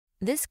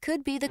This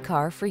could be the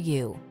car for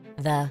you.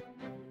 The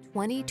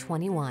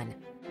 2021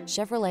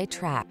 Chevrolet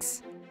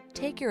Trax.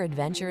 Take your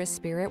adventurous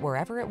spirit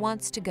wherever it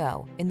wants to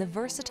go in the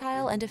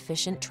versatile and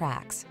efficient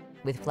Trax.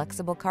 With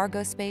flexible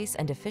cargo space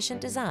and efficient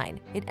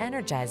design, it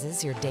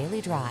energizes your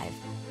daily drive.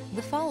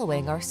 The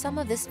following are some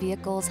of this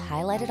vehicle's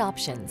highlighted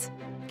options: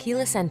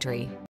 keyless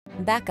entry,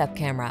 backup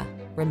camera,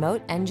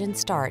 remote engine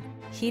start,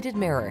 heated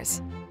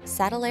mirrors,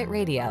 satellite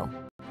radio,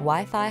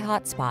 Wi-Fi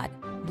hotspot,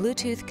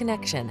 Bluetooth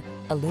connection,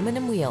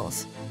 aluminum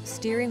wheels,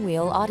 steering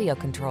wheel audio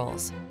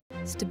controls,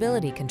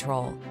 stability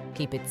control.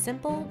 Keep it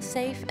simple,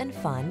 safe, and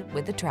fun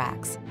with the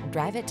Trax.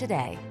 Drive it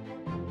today.